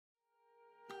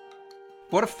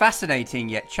What a fascinating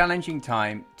yet challenging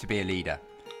time to be a leader.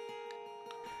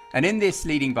 And in this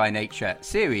Leading by Nature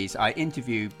series, I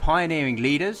interview pioneering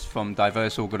leaders from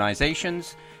diverse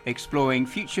organisations, exploring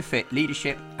future-fit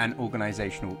leadership and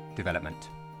organisational development.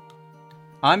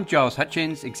 I'm Giles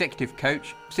Hutchins, Executive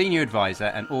Coach, Senior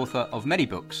Advisor and author of many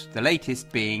books, the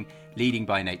latest being Leading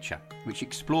by Nature, which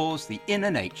explores the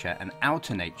inner nature and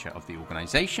outer nature of the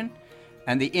organisation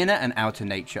and the inner and outer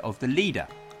nature of the leader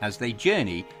as they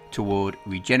journey toward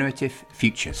regenerative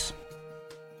futures.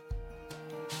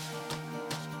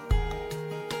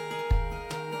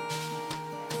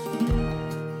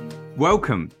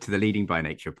 Welcome to the Leading by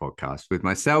Nature podcast with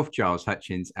myself, Giles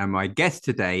Hutchins, and my guest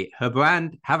today,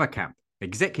 Gerbrand Haverkamp,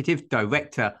 Executive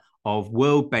Director of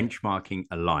World Benchmarking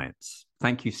Alliance.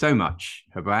 Thank you so much,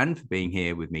 Gerbrand, for being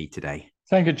here with me today.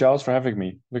 Thank you, Giles, for having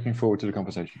me. Looking forward to the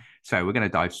conversation. So we're going to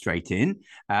dive straight in.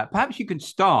 Perhaps you can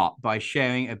start by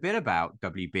sharing a bit about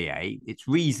WBA, its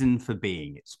reason for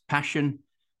being, its passion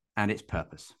and its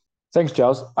purpose. Thanks,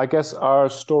 Giles. I guess our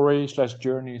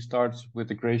story/journey starts with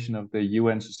the creation of the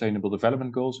UN Sustainable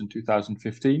Development Goals in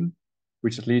 2015,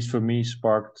 which at least for me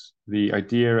sparked the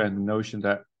idea and the notion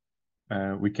that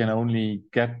we can only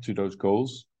get to those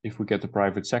goals if we get the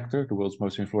private sector, the world's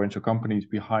most influential companies,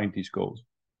 behind these goals.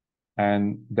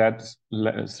 And that,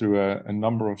 through a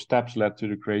number of steps, led to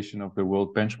the creation of the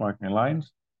World Benchmarking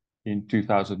Alliance in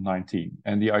 2019.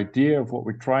 And the idea of what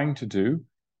we're trying to do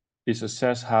is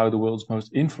assess how the world's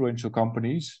most influential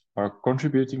companies are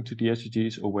contributing to the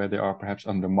SDGs or where they are perhaps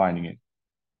undermining it.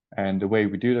 And the way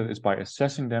we do that is by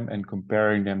assessing them and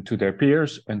comparing them to their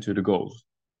peers and to the goals.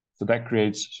 So that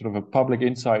creates sort of a public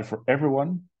insight for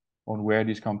everyone on where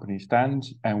these companies stand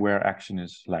and where action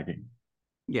is lagging.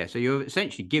 Yeah, so you're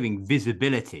essentially giving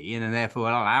visibility and therefore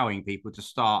allowing people to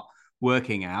start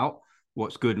working out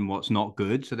what's good and what's not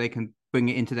good so they can bring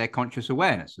it into their conscious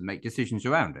awareness and make decisions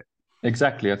around it.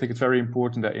 Exactly. I think it's very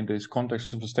important that in this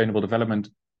context of sustainable development,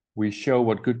 we show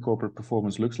what good corporate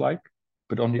performance looks like.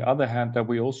 But on the other hand, that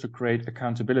we also create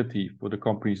accountability for the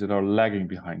companies that are lagging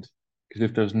behind. Because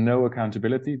if there's no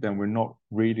accountability, then we're not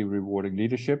really rewarding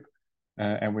leadership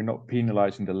and we're not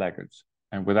penalizing the laggards.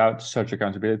 And without such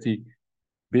accountability,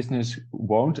 business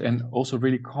won't and also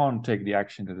really can't take the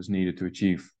action that is needed to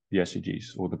achieve the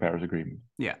SDGs or the Paris Agreement.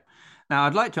 Yeah. Now,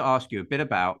 I'd like to ask you a bit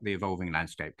about the evolving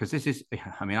landscape, because this is,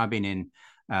 I've been in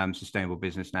sustainable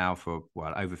business now for,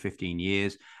 over 15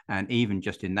 years. And even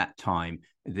just in that time,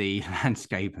 the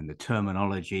landscape and the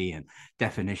terminology and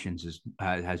definitions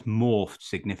has morphed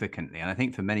significantly. And I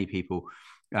think for many people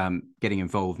getting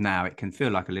involved now, it can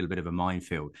feel like a little bit of a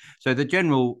minefield. So the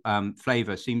general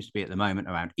flavor seems to be at the moment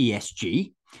around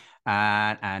ESG.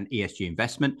 And ESG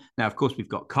investment. Now, of course, we've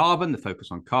got carbon, the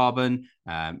focus on carbon,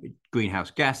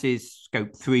 greenhouse gases,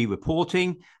 scope 3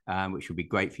 reporting, which will be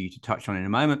great for you to touch on in a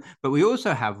moment. But we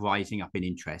also have rising up in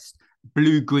interest,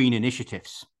 blue-green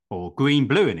initiatives or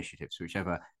green-blue initiatives,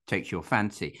 whichever takes your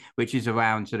fancy, which is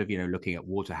around sort of, looking at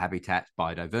water habitats,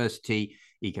 biodiversity,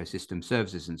 ecosystem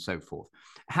services, and so forth.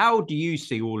 How do you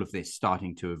see all of this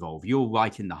starting to evolve? You're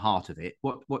right in the heart of it.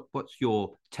 What's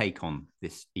your take on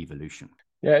this evolution?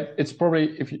 Yeah, it's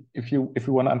probably if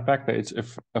you want to unpack that, it's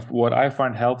if what I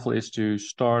find helpful is to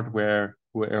start where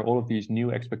all of these new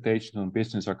expectations on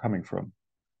business are coming from.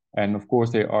 And of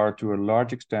course, they are to a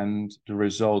large extent the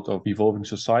result of evolving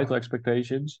societal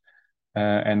expectations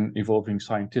and evolving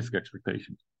scientific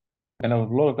expectations. And a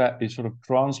lot of that is sort of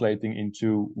translating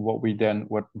into what become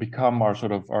becoming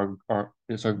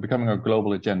our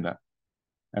global agenda.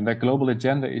 And that global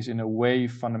agenda is in a way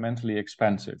fundamentally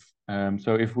expansive.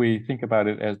 So if we think about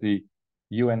it as the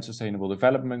UN Sustainable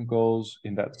Development Goals,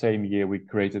 in that same year we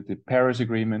created the Paris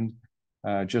Agreement.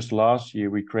 Just last year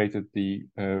we created the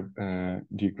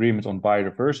Agreement on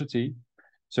Biodiversity.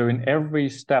 So in every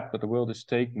step that the world is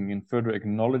taking in further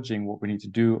acknowledging what we need to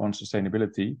do on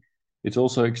sustainability, it's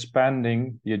also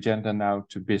expanding the agenda now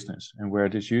to business. And where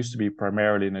this used to be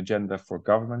primarily an agenda for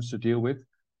governments to deal with,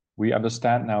 we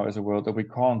understand now as a world that we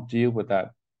can't deal with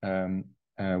that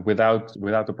without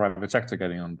the private sector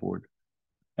getting on board.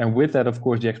 And with that, of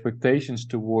course, the expectations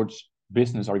towards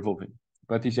business are evolving.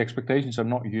 But these expectations are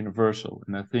not universal.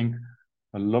 And I think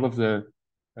a lot of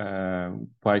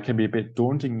why it can be a bit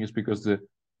daunting is because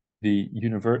the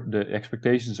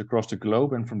expectations across the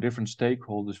globe and from different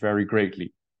stakeholders vary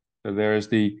greatly. So there is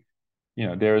the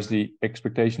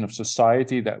expectation of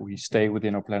society that we stay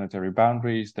within our planetary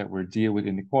boundaries, that we deal with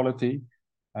inequality.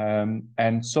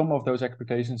 And some of those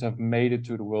expectations have made it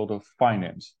to the world of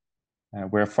finance,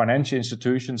 where financial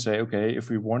institutions say, okay, if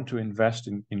we want to invest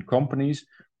in companies,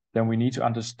 then we need to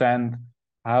understand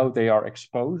how they are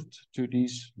exposed to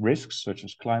these risks, such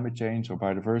as climate change or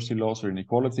biodiversity loss or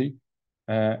inequality.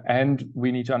 And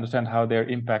we need to understand how they're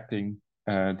impacting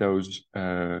those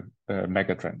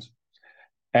mega trends.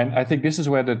 And I think this is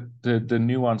where the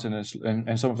nuance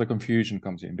and some of the confusion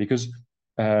comes in, because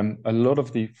a lot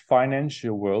of the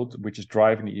financial world, which is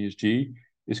driving the ESG,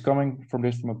 is coming from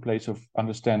a place of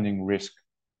understanding risk.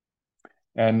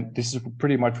 And this is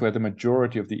pretty much where the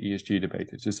majority of the ESG debate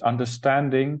is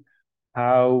understanding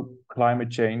how climate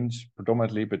change,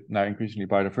 predominantly, but now increasingly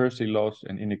biodiversity loss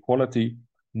and inequality,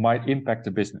 might impact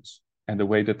the business and the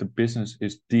way that the business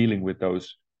is dealing with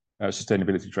those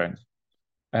sustainability trends.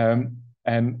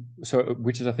 And so,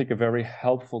 which is, I think, a very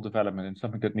helpful development and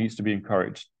something that needs to be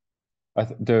encouraged.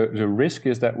 The risk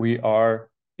is that we are,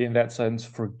 in that sense,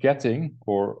 forgetting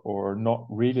or not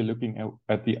really looking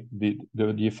at the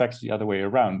effects the other way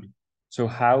around. So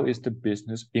how is the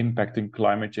business impacting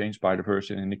climate change,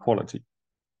 biodiversity, and inequality?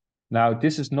 Now,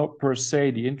 this is not per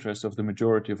se the interest of the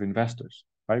majority of investors,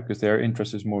 right? Because their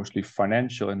interest is mostly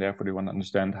financial, and therefore they want to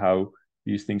understand how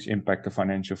these things impact the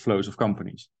financial flows of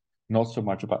companies, not so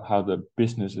much about how the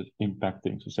business is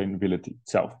impacting sustainability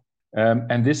itself.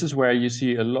 And this is where you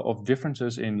see a lot of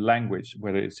differences in language,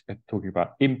 whether it's talking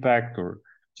about impact or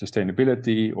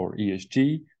sustainability or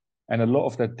ESG. And a lot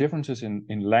of that differences in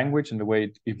language and the way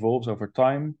it evolves over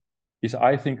time is,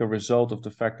 I think, a result of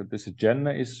the fact that this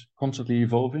agenda is constantly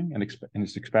evolving and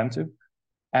it's expansive.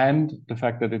 And the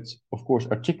fact that it's, of course,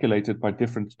 articulated by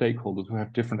different stakeholders who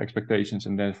have different expectations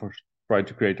and therefore try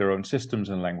to create their own systems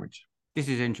and language. This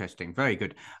is interesting. Very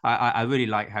good. I really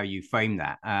like how you frame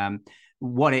that.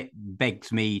 What it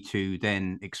begs me to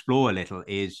then explore a little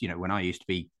is, when I used to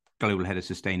be global head of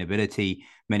sustainability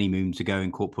many moons ago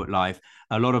in corporate life,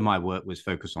 a lot of my work was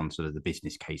focused on sort of the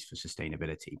business case for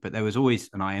sustainability. But there was always,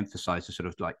 and I emphasize, a sort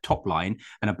of like top line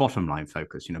and a bottom line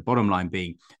focus. Bottom line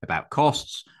being about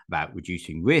costs, about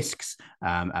reducing risks,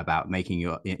 about making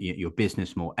your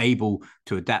business more able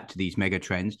to adapt to these mega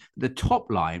trends. The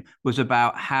top line was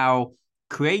about how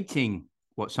creating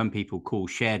what some people call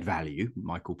shared value,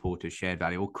 Michael Porter's shared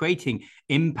value, or creating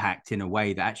impact in a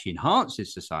way that actually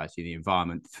enhances society and the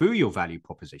environment through your value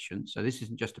proposition. So this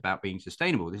isn't just about being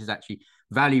sustainable. This is actually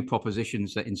value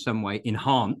propositions that in some way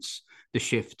enhance the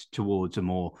shift towards a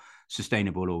more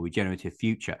sustainable or regenerative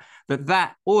future. But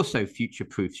that also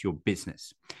future-proofs your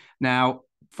business. Now,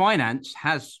 finance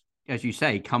has, as you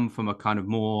say, come from a kind of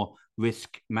more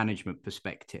risk management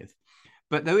perspective.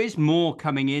 But there is more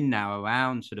coming in now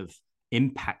around sort of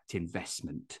impact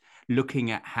investment,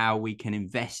 looking at how we can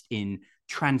invest in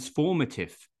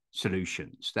transformative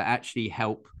solutions that actually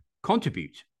help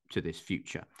contribute to this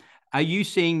future. Are you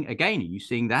seeing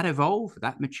that evolve,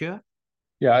 that mature?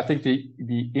 Yeah, I think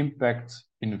the impact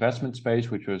investment space,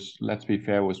 which was, let's be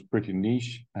fair, was pretty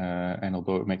niche. And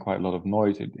although it made quite a lot of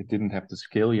noise, it didn't have the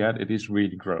scale yet. It is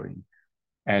really growing.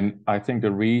 And I think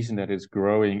the reason that it's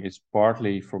growing is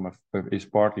partly,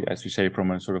 as you say, from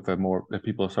a sort of a more that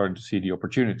people are starting to see the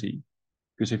opportunity.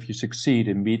 Because if you succeed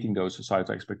in meeting those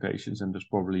societal expectations, then there's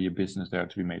probably a business there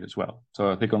to be made as well.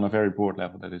 So I think on a very broad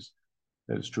level, that is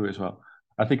true as well.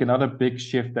 I think another big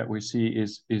shift that we see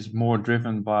is more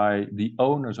driven by the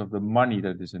owners of the money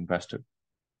that is invested.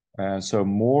 So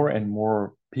more and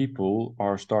more people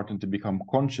are starting to become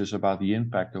conscious about the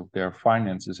impact of their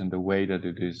finances and the way that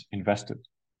it is invested.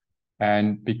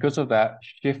 And because of that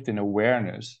shift in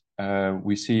awareness,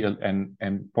 we see,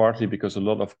 and partly because a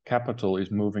lot of capital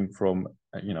is moving from,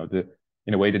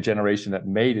 in a way, the generation that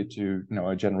made it to,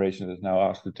 a generation that is now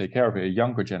asked to take care of it, a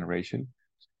younger generation,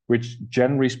 which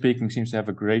generally speaking seems to have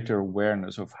a greater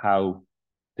awareness of how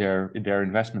their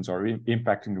investments are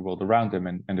impacting the world around them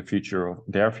and the future of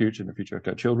their future and the future of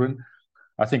their children.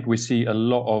 I think we see a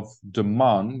lot of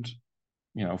demand,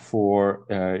 for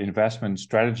investment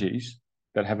strategies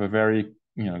that have that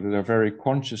are very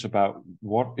conscious about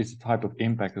what is the type of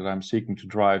impact that I'm seeking to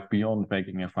drive beyond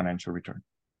making a financial return.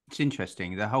 It's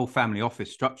interesting. The whole family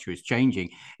office structure is changing.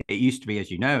 It used to be,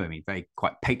 as you know, very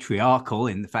quite patriarchal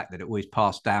in the fact that it always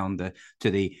passed down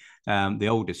to the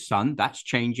oldest son. That's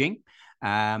changing.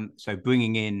 So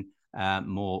bringing in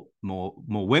more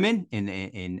women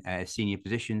in senior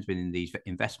positions within these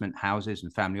investment houses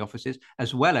and family offices,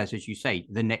 as well as you say,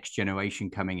 the next generation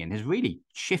coming in is really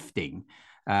shifting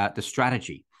the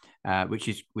strategy, which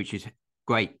is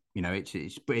great.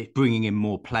 It's bringing in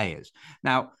more players.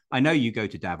 Now, I know you go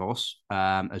to Davos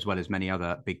as well as many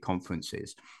other big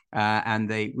conferences, and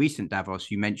the recent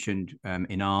Davos you mentioned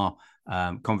in our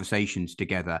conversations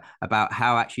together about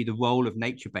how actually the role of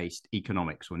nature-based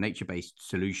economics or nature-based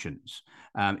solutions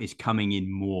is coming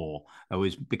in more, or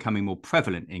is becoming more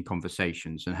prevalent in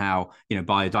conversations, and how, you know,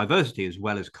 biodiversity as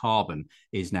well as carbon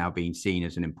is now being seen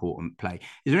as an important play.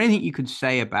 Is there anything you could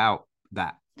say about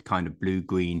that kind of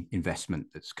blue-green investment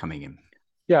that's coming in?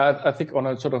 Yeah, I think on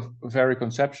a sort of very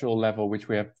conceptual level, which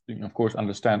we have, of course,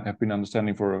 have been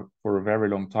understanding for a very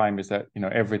long time, is that, you know,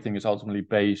 everything is ultimately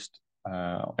based,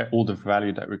 all the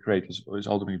value that we create is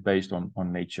ultimately based on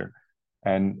nature,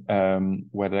 and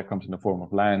whether that comes in the form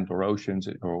of land or oceans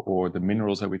or the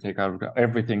minerals that we take out of it,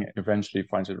 everything eventually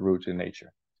finds its roots in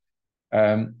nature.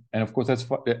 And of course,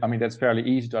 that's fairly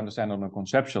easy to understand on a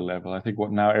conceptual level. I think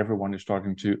what now everyone is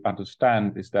starting to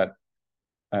understand is that,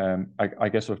 I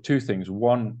guess, sort of two things.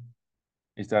 One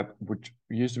is that, which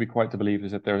used to be quite the belief,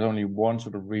 is that there's only one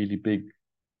sort of really big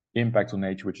impact on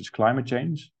nature, which is climate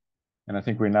change. And I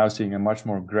think we're now seeing a much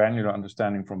more granular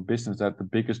understanding from business that the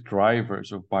biggest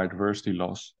drivers of biodiversity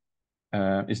loss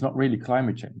is not really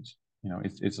climate change. You know,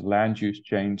 it's land use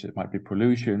change. It might be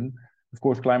pollution. Of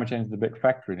course, climate change is a big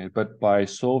factor in it, but by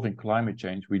solving climate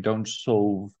change, we don't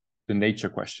solve the nature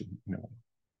question, you know.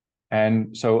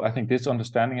 And so I think this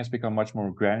understanding has become much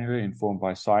more granular, informed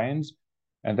by science.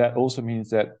 And that also means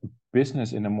that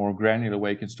business in a more granular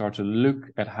way can start to look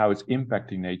at how it's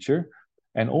impacting nature,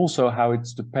 and also how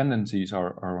its dependencies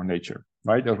are on nature,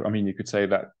 right? I mean, you could say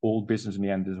that all business in the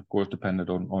end is, of course, dependent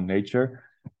on nature.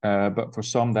 But for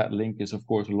some, that link is, of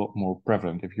course, a lot more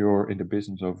prevalent. If you're in the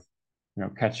business of, you know,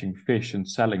 catching fish and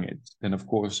selling it, then, of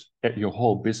course, your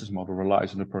whole business model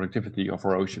relies on the productivity of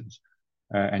our oceans.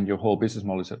 And your whole business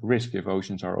model is at risk if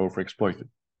oceans are overexploited.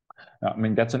 Now, I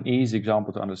mean, that's an easy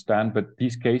example to understand, but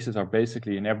these cases are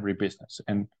basically in every business.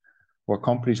 And what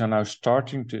companies are now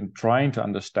starting to and trying to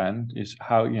understand is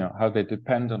how, you know, how they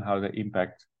depend on how they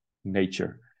impact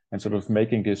nature, and sort of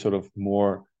making this sort of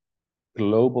more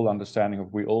global understanding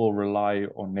of we all rely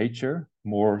on nature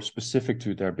more specific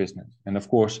to their business. And of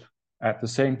course, at the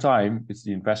same time, it's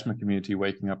the investment community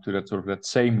waking up to that sort of that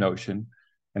same notion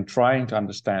and trying to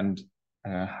understand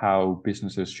how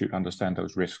businesses should understand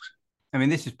those risks. I mean,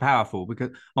 this is powerful because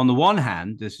on the one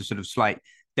hand, there's a sort of slight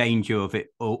danger of it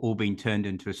all being turned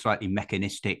into a slightly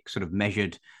mechanistic, sort of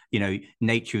measured, you know,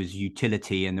 nature's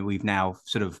utility, and that we've now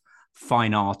sort of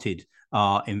fine-arted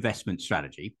our investment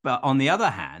strategy. But on the other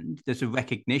hand, there's a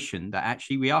recognition that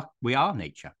actually we are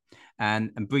nature,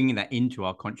 and bringing that into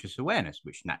our conscious awareness,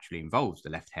 which naturally involves the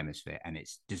left hemisphere and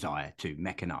its desire to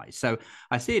mechanize. So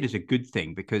I see it as a good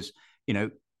thing because, you know,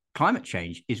 climate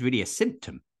change is really a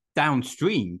symptom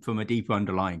downstream from a deeper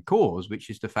underlying cause, which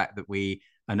is the fact that we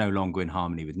are no longer in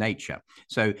harmony with nature.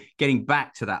 So getting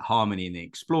back to that harmony and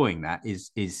exploring that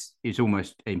is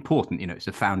almost important. You know, it's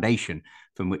a foundation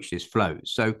from which this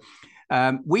flows. So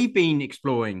we've been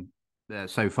exploring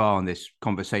so far in this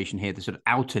conversation here the sort of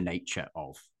outer nature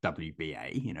of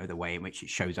WBA, you know, the way in which it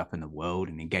shows up in the world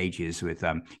and engages with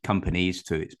companies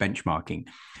through its benchmarking.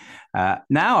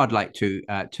 Now I'd like to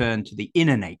turn to the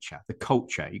inner nature, the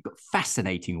culture. You've got a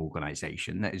fascinating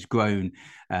organization that has grown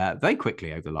very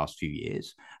quickly over the last few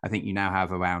years. I think you now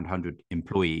have around 100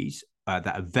 employees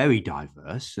that are very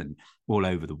diverse and all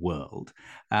over the world.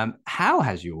 How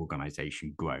has your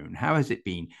organization grown? How has it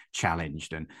been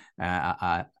challenged? And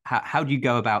how do you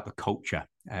go about the culture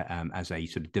as a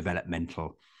sort of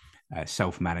developmental,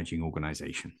 self-managing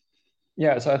organization?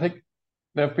 Yeah, so I think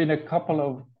there have been a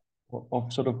couple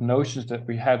of sort of notions that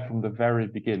we had from the very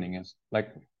beginning. Is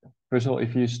like, first of all,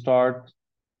 if you start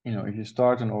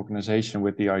an organization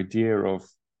with the idea of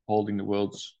holding the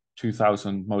world's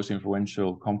 2,000 most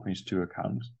influential companies to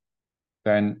account,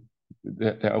 then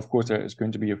of course there is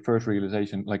going to be a first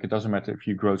realization, like, it doesn't matter if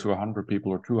you grow to 100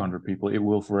 people or 200 people, it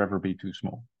will forever be too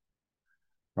small,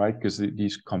 right? Because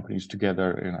these companies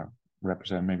together, you know,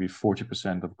 represent maybe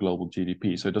 40% of global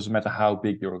GDP. So it doesn't matter how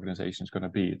big your organization is going to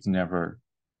be, it's never,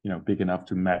 you know, big enough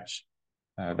to match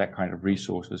that kind of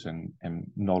resources and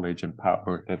knowledge and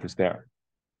power that is there.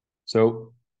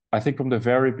 So I think from the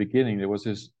very beginning there was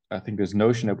this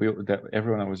notion that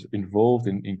everyone that was involved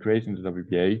in creating the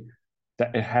WBA,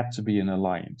 that it had to be an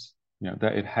alliance, you know,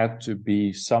 that it had to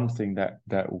be something that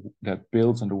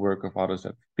builds on the work of others,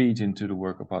 that feeds into the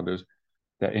work of others,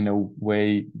 that in a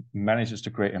way manages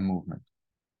to create a movement.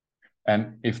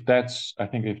 And if that's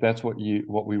what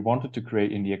we wanted to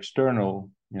create in the external,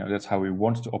 you know, that's how we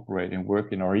wanted to operate and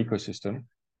work in our ecosystem.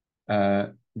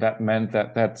 That meant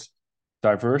that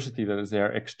diversity that is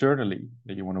there externally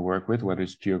that you want to work with, whether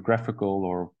it's geographical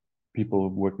or people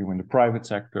working in the private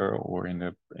sector or in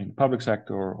the public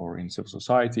sector or in civil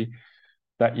society,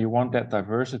 that you want that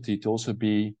diversity to also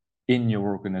be in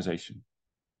your organization.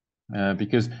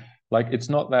 because like it's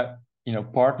not that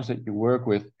partners that you work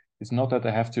with, it's not that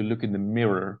they have to look in the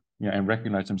mirror and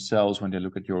recognize themselves when they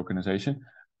look at your organization,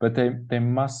 but they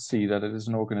must see that it is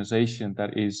an organization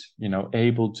that is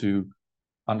able to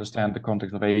understand the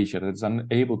context of Asia, that it's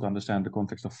unable to understand the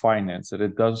context of finance, that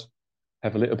it does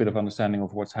have a little bit of understanding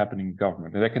of what's happening in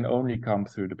government. And that can only come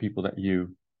through the people that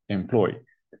you employ.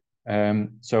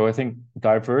 So I think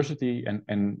diversity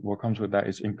and what comes with that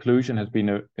is inclusion has been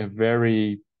a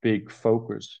very big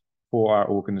focus for our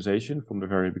organization from the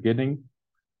very beginning,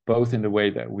 both in the way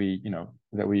that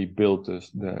we built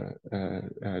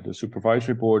the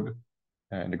supervisory board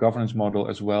and the governance model,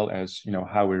 as well as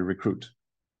how we recruit.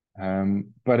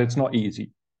 But it's not easy,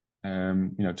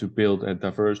 to build a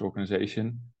diverse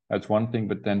organization. That's one thing,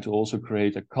 but then to also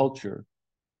create a culture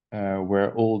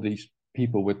where all these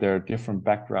people with their different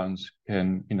backgrounds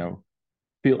can,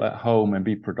 feel at home and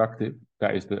be productive.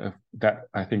 That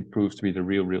I think proves to be the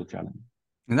real challenge.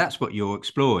 And that's what you're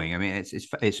exploring. I mean,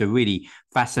 it's a really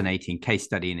fascinating case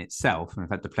study in itself. And I've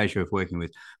had the pleasure of working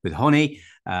with Honey,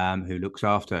 who looks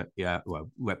after,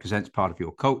 represents part of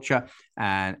your culture,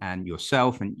 and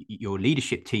yourself and your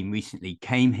leadership team recently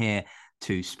came here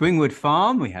to Springwood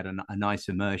Farm. We had a nice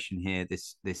immersion here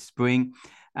this spring.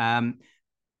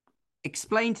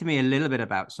 Explain to me a little bit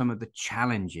about some of the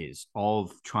challenges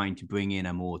of trying to bring in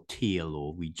a more teal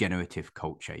or regenerative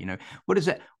culture. What does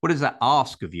that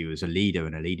ask of you as a leader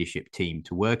and a leadership team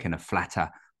to work in a flatter,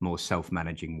 more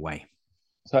self-managing way?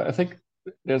 So I think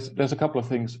there's a couple of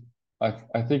things.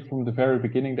 I think from the very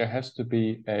beginning there has to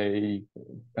be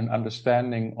an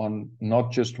understanding on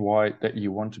not just why that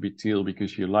you want to be teal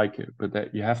because you like it, but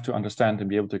that you have to understand and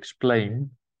be able to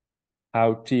explain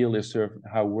how teal is serving,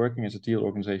 how working as a teal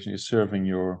organization is serving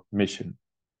your mission.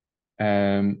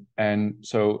 And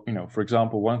so, for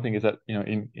example, one thing is that,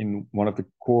 in one of the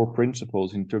core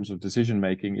principles in terms of decision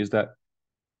making is that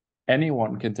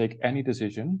anyone can take any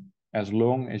decision as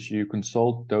long as you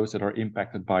consult those that are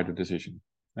impacted by the decision.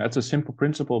 That's a simple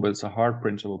principle, but it's a hard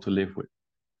principle to live with.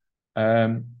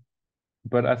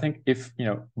 But I think if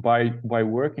by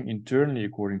working internally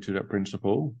according to that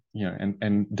principle,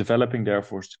 and developing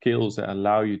therefore skills that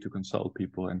allow you to consult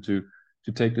people and to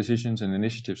take decisions and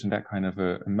initiatives in that kind of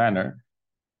a manner,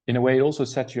 in a way it also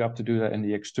sets you up to do that in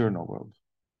the external world,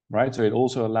 right? So it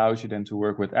also allows you then to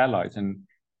work with allies and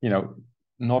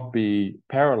not be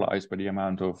paralyzed by the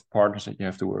amount of partners that you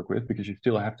have to work with, because you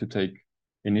still have to take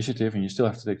initiative and you still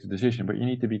have to take the decision, but you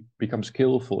need to become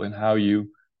skillful in how you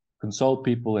consult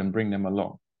people and bring them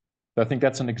along. So I think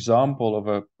that's an example of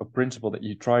a principle that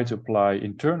you try to apply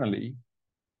internally,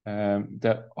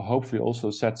 that hopefully also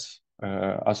sets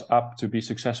us up to be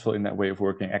successful in that way of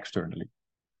working externally.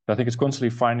 So I think it's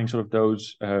constantly finding sort of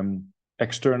those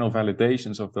external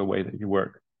validations of the way that you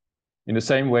work. In the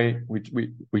same way,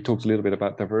 we talked a little bit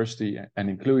about diversity and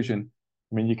inclusion.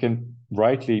 I mean, you can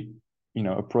rightly,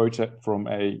 approach that from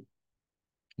a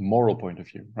moral point of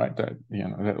view, right? That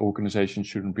that organization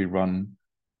shouldn't be run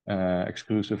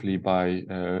exclusively by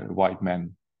white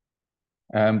men.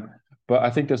 But I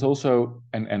think there's also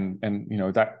and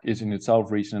that is in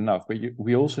itself reason enough. But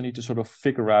we also need to sort of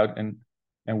figure out and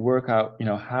work out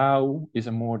how is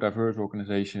a more diverse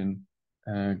organization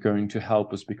going to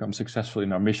help us become successful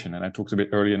in our mission. And I talked a bit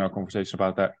earlier in our conversation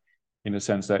about that, in the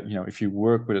sense that if you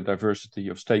work with a diversity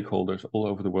of stakeholders all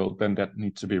over the world, then that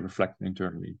needs to be reflected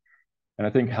internally. And I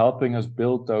think helping us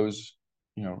build those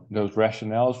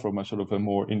rationales from a sort of a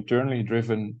more internally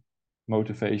driven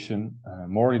motivation,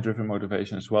 morally driven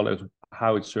motivation, as well as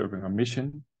how it's serving our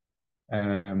mission,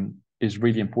 is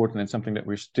really important and something that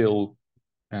we're still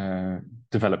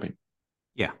developing.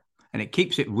 Yeah. And it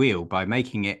keeps it real by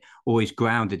making it always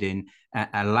grounded in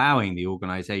allowing the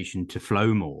organization to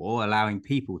flow more, allowing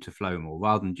people to flow more,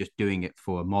 rather than just doing it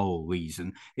for a moral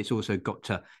reason. It's also got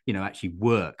to, actually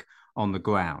work on the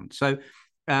ground. So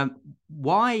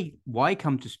why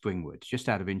come to Springwood? Just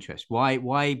out of interest,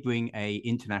 why bring a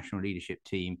international leadership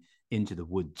team into the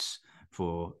woods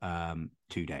for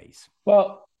 2 days?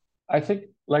 Well, I think,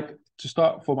 like, to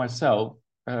start for myself,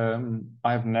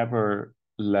 I've never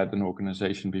led an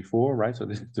organization before, right? So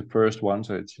this is the first one.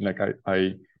 So it's like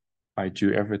I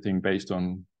do everything based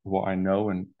on what I know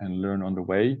and learn on the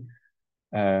way.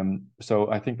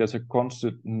 So I think there's a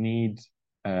constant need,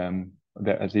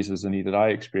 that at least is a need that I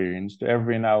experienced,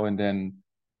 every now and then,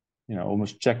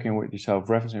 almost checking with yourself,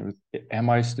 referencing with, am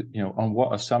I, on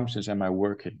what assumptions am I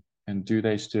working, and do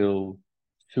they still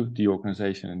suit the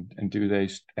organization, and do they,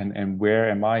 and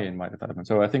where am I in my development?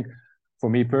 So I think for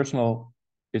me personal,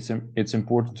 it's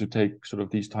important to take sort of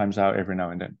these times out every now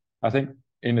and then. I think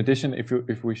in addition,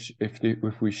 if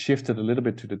we shifted a little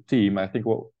bit to the team, I think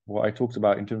what I talked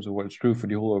about in terms of what's true for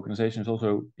the whole organization is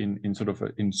also in sort of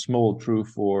in small true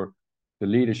for the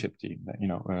leadership team. You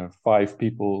know, 5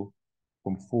 people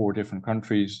from 4 different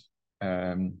countries,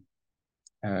 you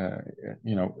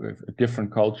know,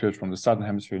 different cultures from the southern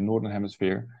hemisphere, northern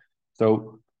hemisphere.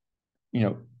 So, you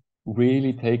know,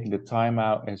 really taking the time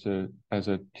out as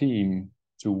a team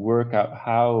to work out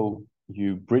how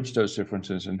you bridge those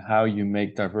differences and how you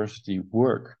make diversity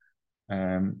work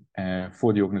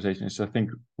for the organization is, I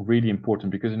think, really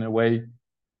important, because in a way,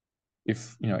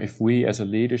 if we as a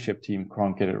leadership team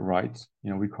can't get it right, you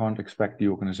know, we can't expect the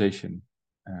organization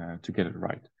to get it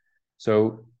right.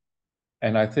 So,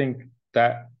 and I think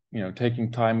that, you know,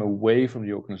 taking time away from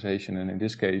the organization, and in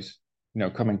this case, you know,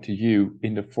 coming to you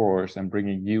in the forest and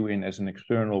bringing you in as an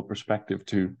external perspective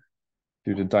to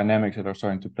the dynamics that are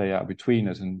starting to play out between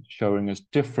us, and showing us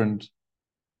different,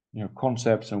 you know,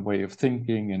 concepts and way of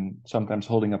thinking, and sometimes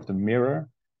holding up the mirror,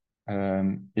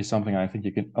 is something I think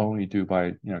you can only do by,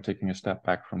 you know, taking a step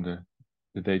back from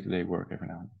the day-to-day work every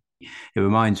now and then. It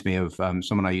reminds me of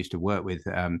someone I used to work with,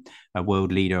 a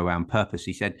world leader around purpose.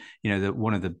 He said, you know, that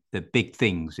one of the big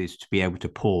things is to be able to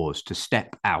pause, to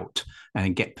step out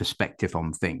and get perspective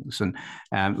on things. And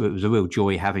it was a real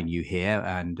joy having you here.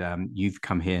 And you've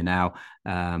come here now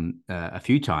a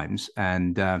few times.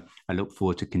 And I look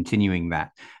forward to continuing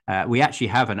that. We actually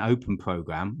have an open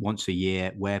program once a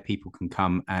year where people can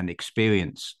come and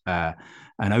experience an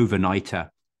overnighter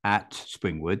at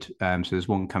Springwood. So there's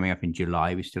one coming up in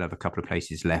July. We still have a couple of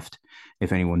places left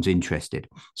if anyone's interested.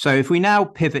 So if we now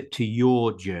pivot to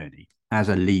your journey as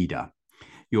a leader,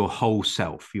 your whole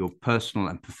self, your personal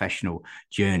and professional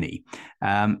journey,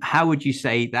 how would you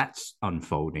say that's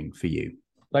unfolding for you?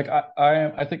 Like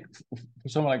I think for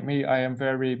someone like me, I am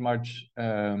very much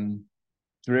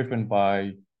driven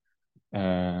by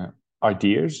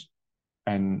ideas,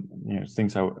 and, you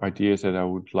know, ideas that I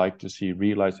would like to see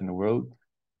realized in the world.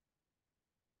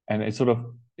 And it's sort of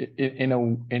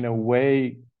in a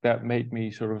way that made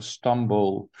me sort of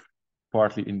stumble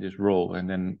partly in this role and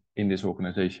then in this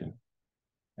organization.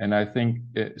 And I think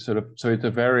it's a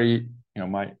very, you know,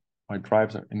 my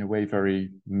drives are in a way very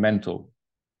mental.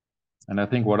 And I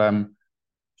think what I'm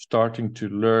starting to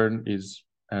learn is,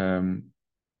 you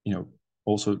know,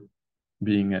 also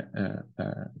being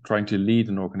trying to lead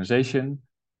an organization,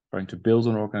 trying to build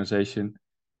an organization.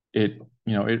 It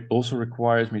also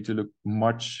requires me to look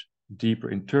much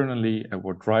deeper internally at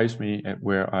what drives me, at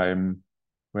where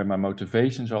my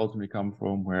motivations ultimately come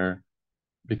from,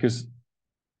 because,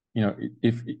 you know,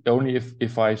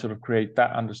 if I sort of create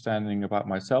that understanding about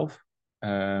myself, you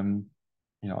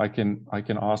know, I can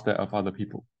ask that of other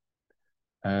people.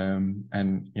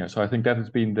 And, you know, so I think that has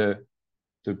been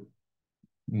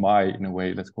my, in a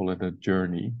way, let's call it a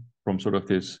journey from sort of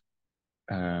this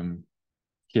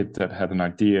kid that had an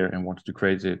idea and wanted to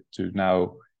create it, to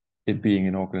now it being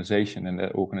an organization. And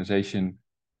that organization,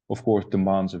 of course,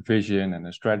 demands a vision and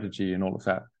a strategy and all of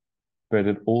that, but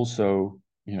it also,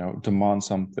 you know, demands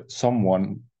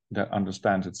someone that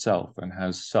understands itself and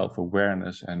has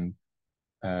self-awareness, and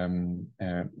and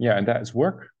that is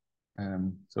work.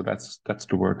 So that's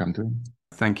the work I'm doing.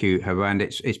 Thank you, Gerbrand.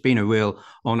 It's been a real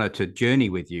honor to journey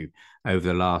with you over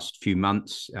the last few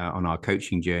months on our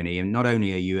coaching journey. And not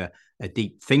only are you a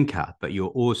deep thinker, but you're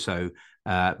also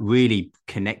really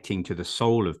connecting to the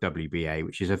soul of WBA,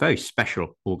 which is a very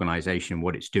special organization,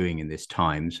 what it's doing in this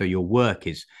time. So your work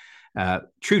is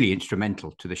truly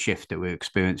instrumental to the shift that we're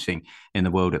experiencing in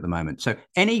the world at the moment. So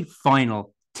any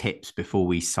final tips before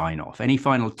we sign off? Any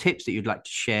final tips that you'd like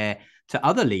to share to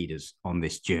other leaders on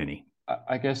this journey?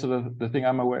 I guess the thing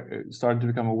I'm starting to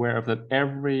become aware of, that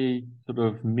every sort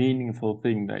of meaningful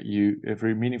thing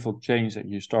every meaningful change that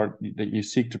you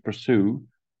seek to pursue,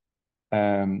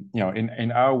 you know,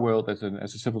 in our world as a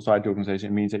civil society organization,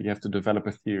 it means that you have to develop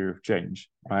a theory of change,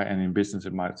 right? And in business,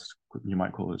 you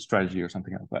might call it a strategy or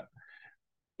something like that.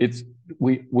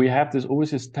 We have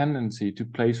always this tendency to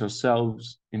place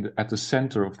ourselves at the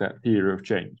center of that theory of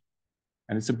change.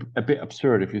 And it's a bit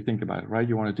absurd if you think about it, right?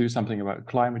 You want to do something about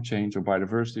climate change or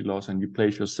biodiversity loss, and you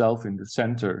place yourself in the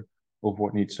center of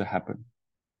what needs to happen.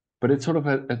 But it's sort of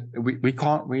we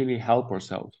can't really help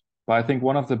ourselves. But I think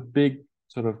one of the big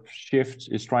sort of shifts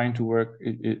is trying to work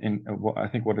in what I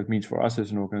think what it means for us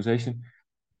as an organization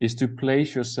is to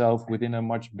place yourself within a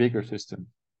much bigger system.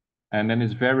 And then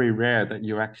it's very rare that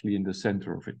you're actually in the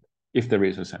center of it, if there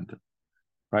is a center,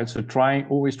 right? So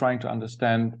always trying to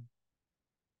understand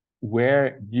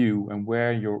where you and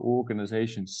where your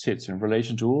organization sits in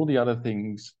relation to all the other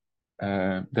things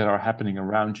that are happening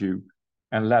around you,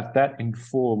 and let that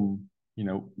inform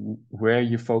where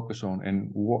you focus on and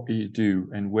what you do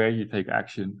and where you take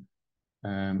action,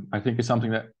 I think is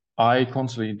something that I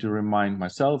constantly need to remind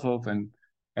myself of and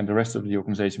the rest of the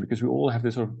organization, because we all have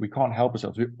this we can't help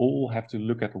ourselves. We all have to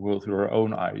look at the world through our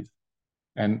own eyes.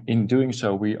 And in doing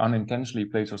so, we unintentionally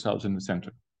place ourselves in the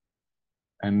center.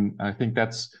 And I think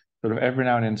that's sort of every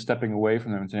now and then stepping away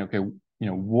from them and saying, okay,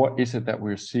 what is it that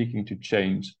we're seeking to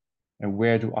change? And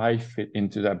where do I fit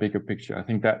into that bigger picture? I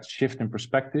think that shift in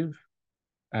perspective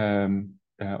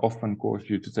often causes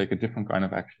you to take a different kind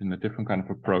of action, a different kind of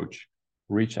approach,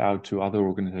 reach out to other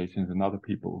organizations and other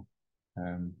people.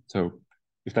 So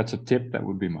if that's a tip, that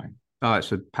would be mine. Oh,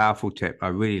 it's a powerful tip. I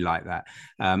really like that.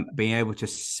 Being able to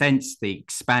sense the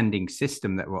expanding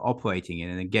system that we're operating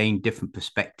in and gain different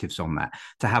perspectives on that,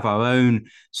 to have our own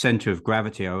center of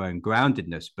gravity, our own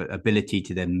groundedness, but ability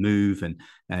to then move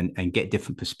and get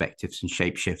different perspectives and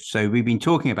shape shifts. So we've been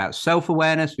talking about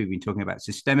self-awareness. We've been talking about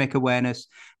systemic awareness.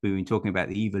 We've been talking about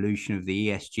the evolution of the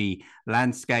ESG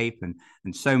landscape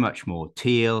and so much more,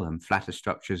 teal and flatter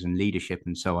structures and leadership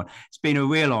and so on. It's been a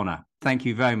real honor. Thank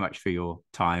you very much for your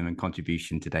time and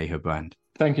contribution today, Gerbrand.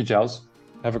 Thank you, Giles.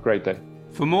 Have a great day.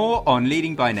 For more on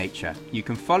Leading by Nature, you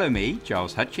can follow me,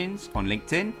 Giles Hutchins, on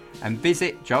LinkedIn and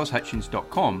visit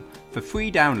gileshutchins.com for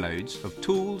free downloads of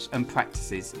tools and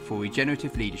practices for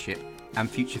regenerative leadership and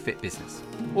future fit business.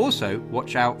 Also,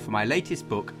 watch out for my latest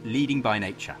book, Leading by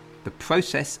Nature, The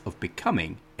Process of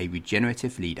Becoming a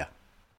Regenerative Leader.